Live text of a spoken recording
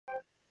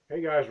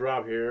Hey guys,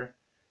 Rob here.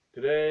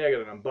 Today I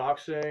got an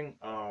unboxing.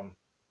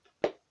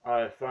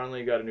 I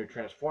finally got a new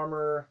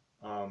transformer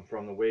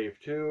from the Wave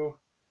 2.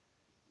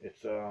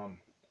 It's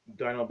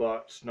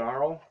Dinobot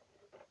Snarl.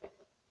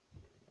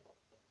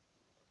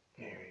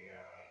 There we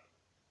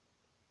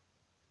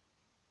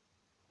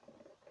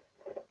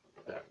go.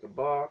 Back the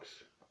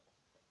box.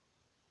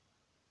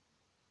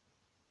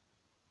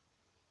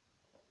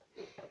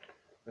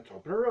 Let's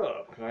open her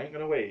up, because I ain't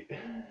gonna wait.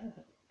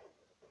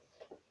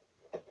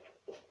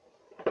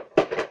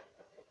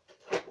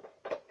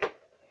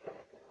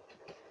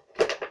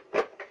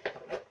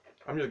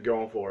 I'm just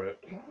going for it.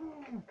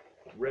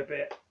 Rip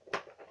it.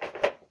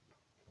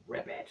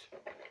 Rip it.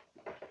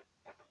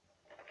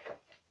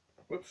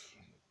 Whoops.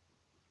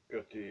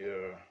 Got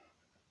the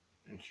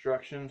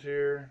instructions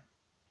here.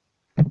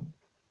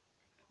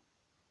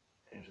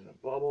 Into the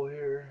bubble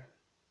here.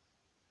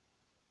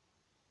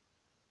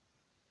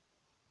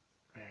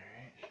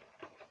 Alright.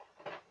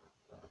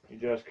 You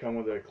just come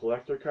with a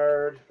collector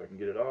card, if I can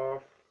get it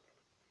off.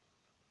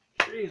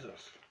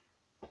 Jesus.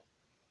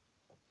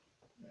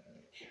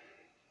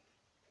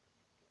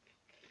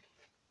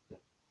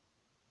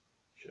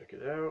 Check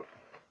it out.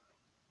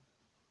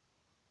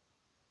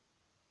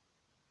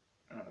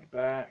 On the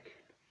back.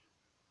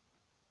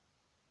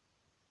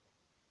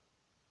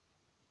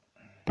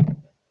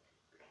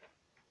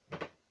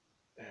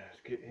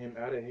 Let's get him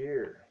out of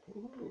here.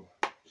 Ooh,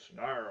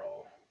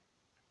 Snarl.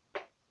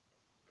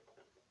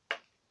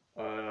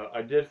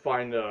 I did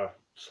find a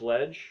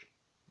sledge.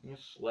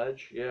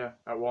 Yeah,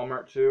 at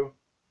Walmart too.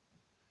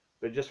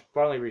 They just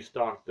finally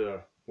restocked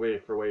the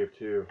Wave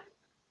 2.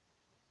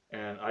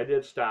 And I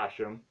did stash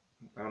them.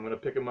 I'm going to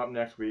pick them up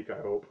next week,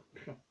 I hope.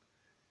 Yep.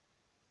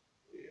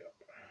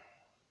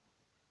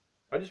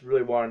 I just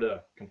really wanted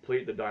to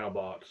complete the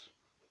Dinobots,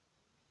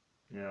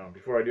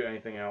 before I do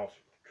anything else,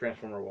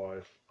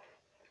 Transformer-wise.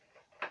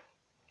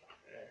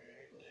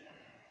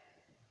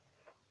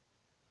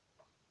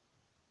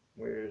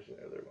 Where's the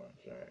other one?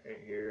 Sorry,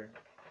 right here.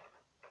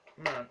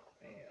 Come on,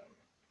 bam.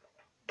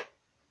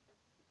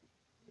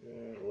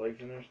 The legs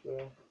in there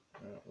still?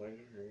 No,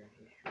 legs are here.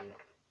 That's true.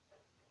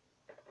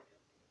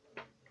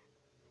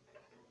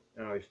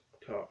 Oh, these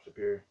tops up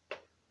here.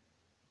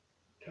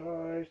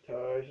 Ties,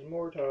 and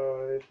more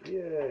ties.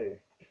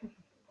 Yay.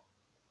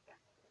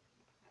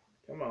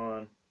 Come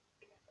on.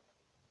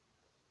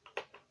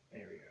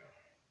 There we go.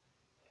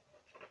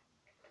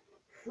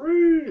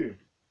 Free!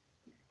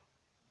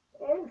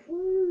 I'm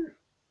free!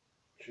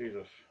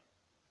 Jesus.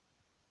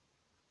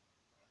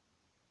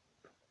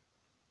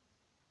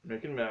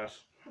 Making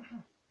mess.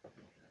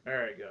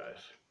 Alright,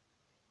 guys.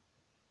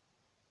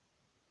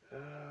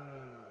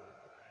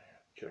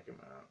 Check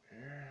him out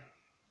here.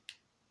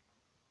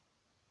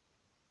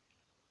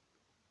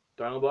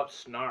 Dinobot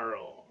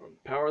Snarl,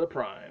 Power of the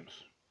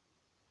Primes.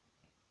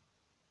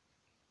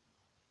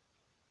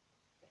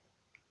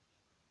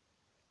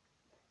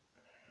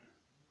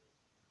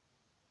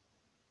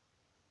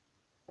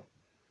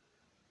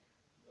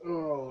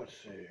 Oh, let's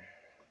see.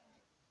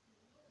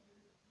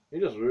 He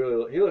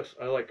looks,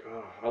 I like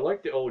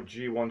the old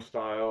G1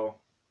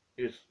 style.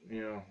 It's,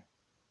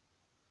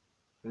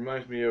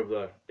 reminds me of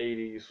the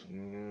 80s.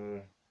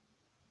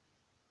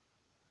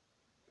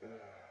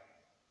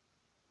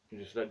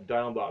 Just that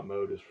Dinobot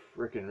mode is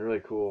freaking really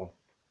cool.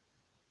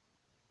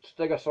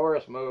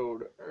 Stegosaurus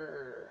mode.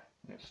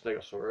 It's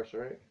Stegosaurus,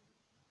 right?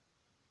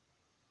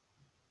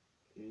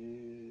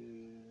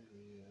 Yeah.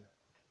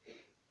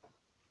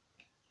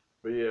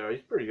 But yeah,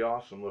 he's pretty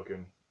awesome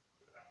looking.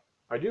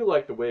 I do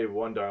like the Wave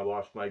 1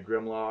 Dinobots, my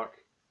Grimlock.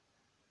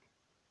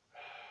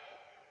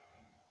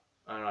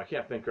 I don't know, I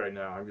can't think right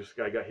now. I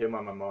got him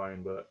on my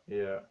mind, but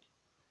yeah.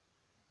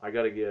 I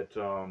gotta get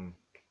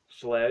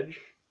Sledge.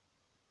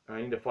 I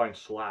need to find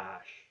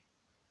Slash.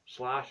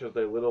 Slash is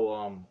the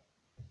little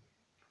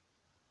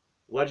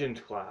Legends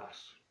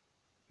class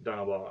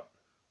Dinobot.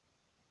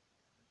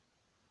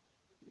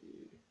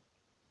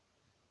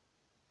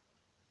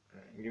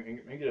 You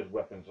can get his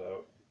weapons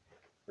out.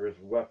 Or his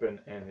weapon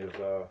and his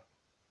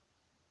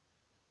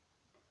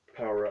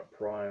power up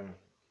prime,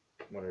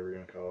 whatever you're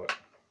gonna call it.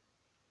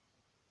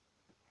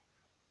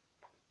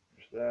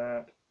 There's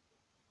that.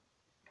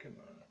 Come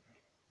on.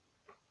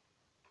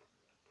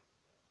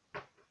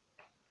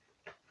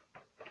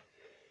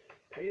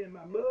 Pain in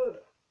my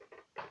butt.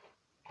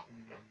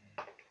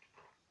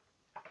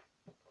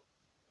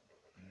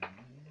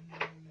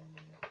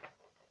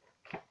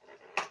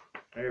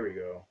 There we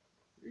go.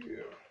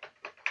 Yeah.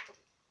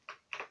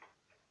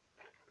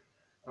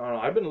 I don't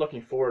know, I've been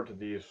looking forward to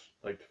these,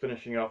 like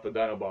finishing off the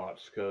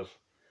Dinobots, because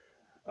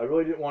I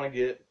really didn't want to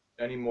get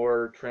any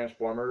more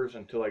Transformers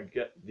until I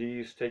get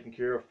these taken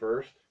care of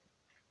first.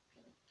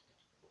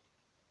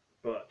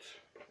 But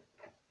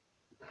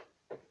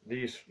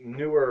these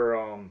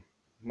newer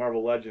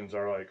Marvel Legends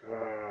are like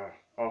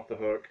off the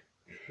hook.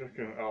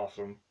 Freaking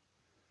awesome.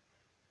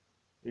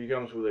 He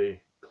comes with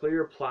a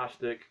clear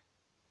plastic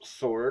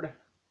sword,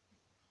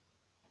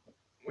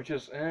 which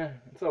is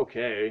it's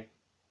okay.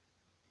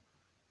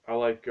 I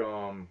like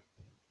the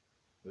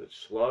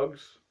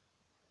slugs.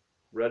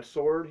 red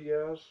sword he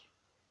has.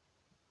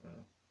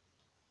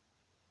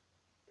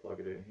 Plug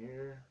it in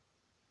here.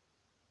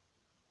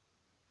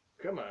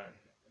 Come on.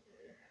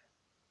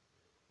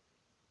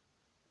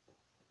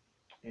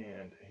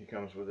 And he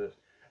comes with this.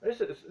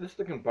 This is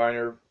the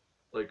combiner,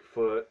 like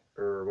foot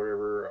or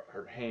whatever,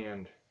 or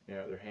hand.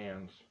 Yeah, their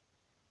hands.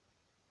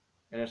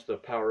 And it's the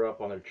power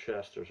up on their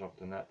chest or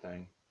something. That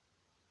thing.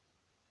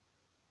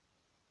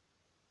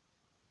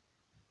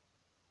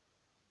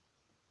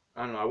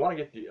 I don't know. I want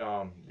to get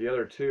the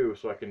other two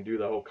so I can do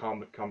the whole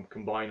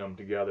combine them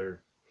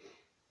together.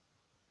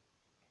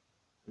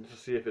 Just to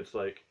see if it's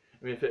like.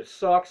 I mean, if it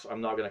sucks,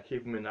 I'm not gonna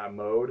keep them in that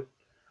mode.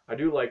 I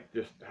do like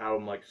just how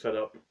I'm like set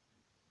up,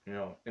 you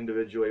know,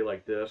 individually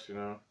like this, you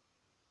know.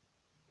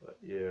 But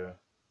yeah.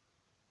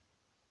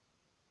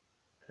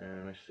 And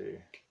let me see.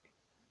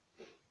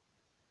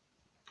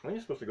 I think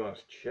it's supposed to go on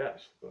his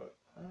chest, but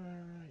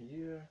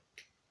yeah.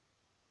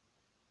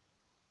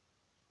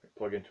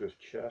 Plug into his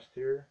chest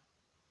here.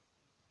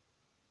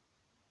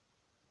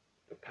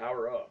 To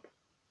power up.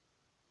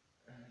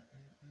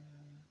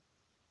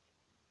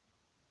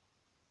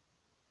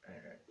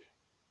 Alright.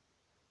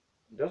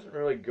 Doesn't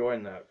really go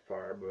in that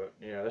far, but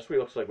yeah, that's what he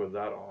looks like with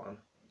that on.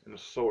 And a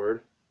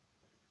sword.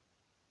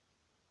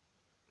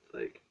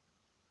 Like,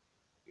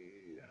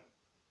 yeah.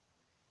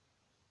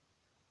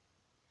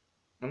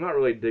 I'm not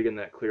really digging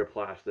that clear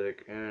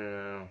plastic.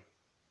 I'm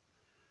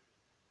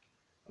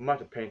gonna have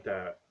to paint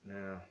that.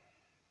 Yeah.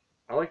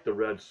 I like the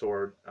red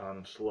sword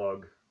on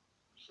Slug.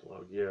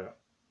 Slug, yeah.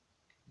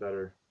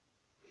 Better.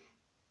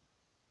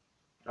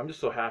 I'm just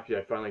so happy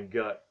I finally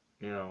got,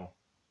 you know,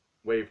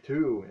 Wave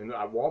 2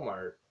 at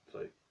Walmart. It's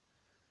like,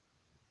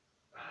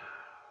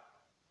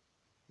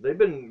 they've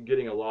been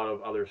getting a lot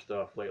of other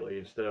stuff lately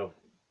instead of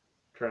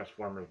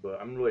Transformers, but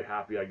I'm really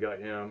happy I got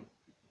him.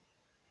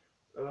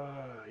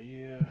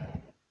 Yeah.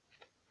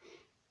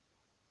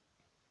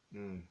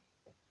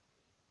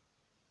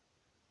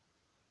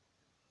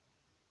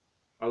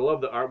 I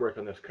love the artwork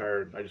on this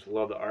card. I just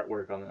love the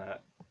artwork on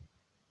that.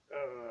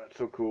 It's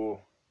so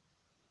cool.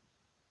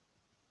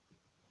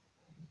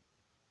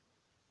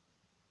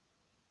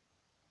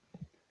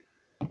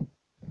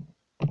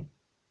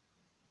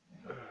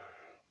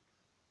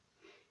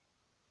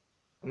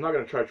 I'm not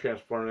gonna try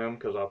transforming him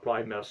because I'll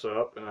probably mess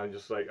up, and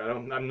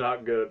I'm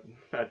not good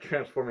at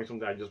transforming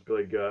something I just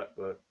really got.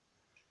 But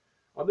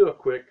I'll do a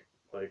quick,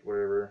 like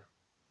whatever.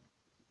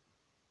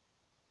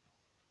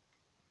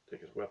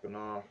 Take his weapon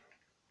off.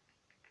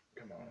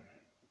 Come on.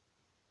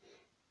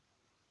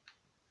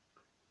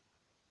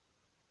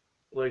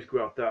 Legs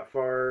go out that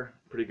far.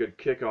 Pretty good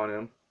kick on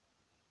him.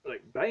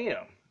 Like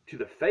bam to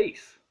the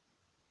face.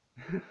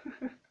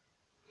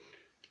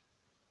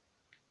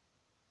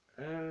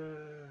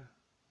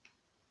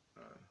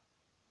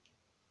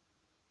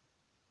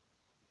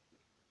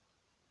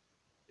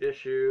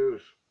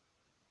 Issues.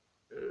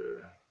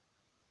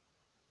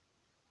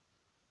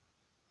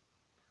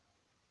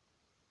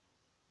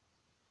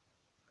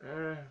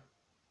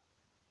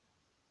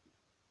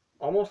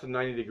 Almost a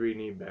 90-degree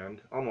knee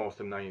bend.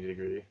 Almost a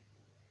 90-degree.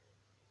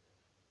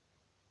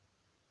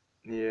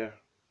 Yeah.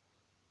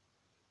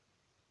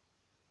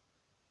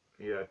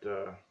 You got,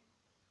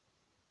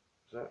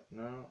 is that,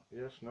 no,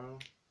 yes, no.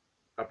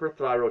 Upper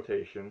thigh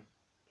rotation.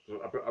 So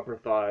upper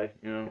thigh,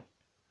 you know.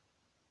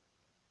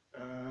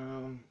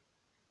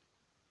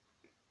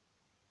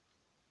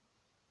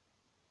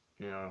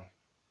 You know,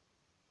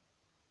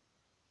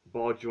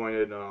 ball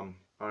jointed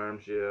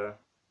arms, yeah.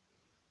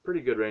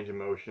 Pretty good range of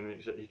motion.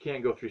 He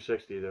can't go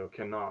 360 though,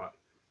 cannot,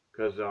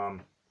 because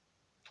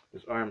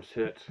his arms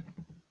hit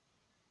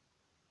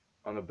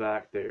on the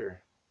back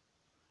there.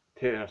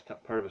 That's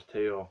part of his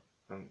tail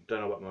on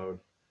dinobot mode.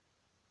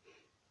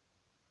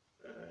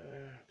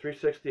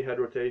 360 head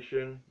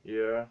rotation,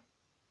 yeah.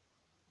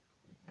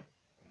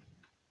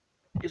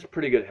 It's a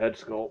pretty good head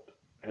sculpt,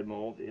 head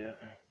mold, yeah.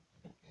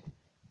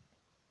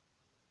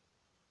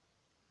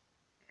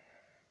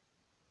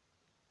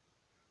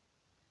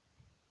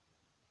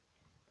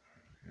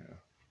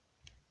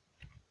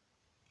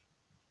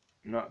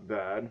 Not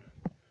bad.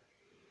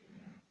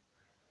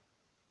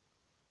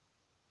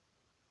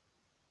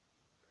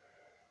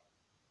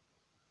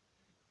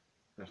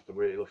 That's the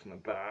way it looks in the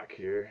back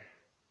here.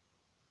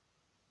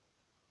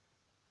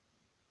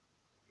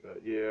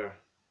 But yeah,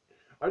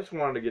 I just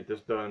wanted to get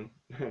this done,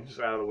 just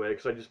out of the way,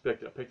 because I just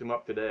picked him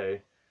up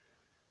today.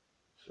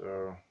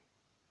 So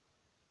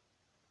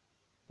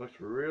looks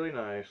really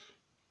nice.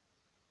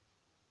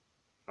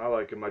 I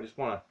like him. I just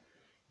want to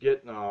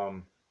get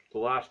the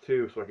last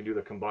two so I can do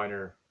the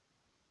combiner,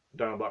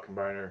 dinobot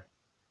combiner.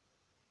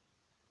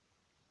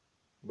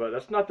 But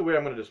that's not the way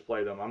I'm going to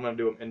display them. I'm going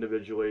to do them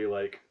individually,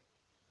 like,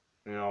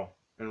 you know,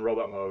 in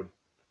robot mode.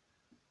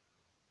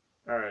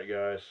 Alright,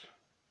 guys.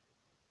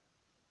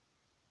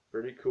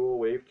 Pretty cool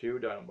Wave 2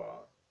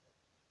 Dinobot.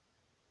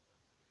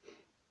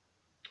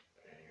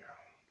 There you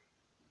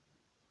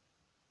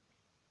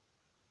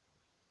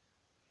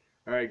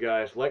go. Alright,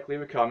 guys. Like,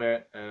 leave a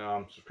comment,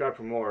 and subscribe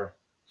for more.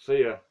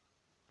 See ya.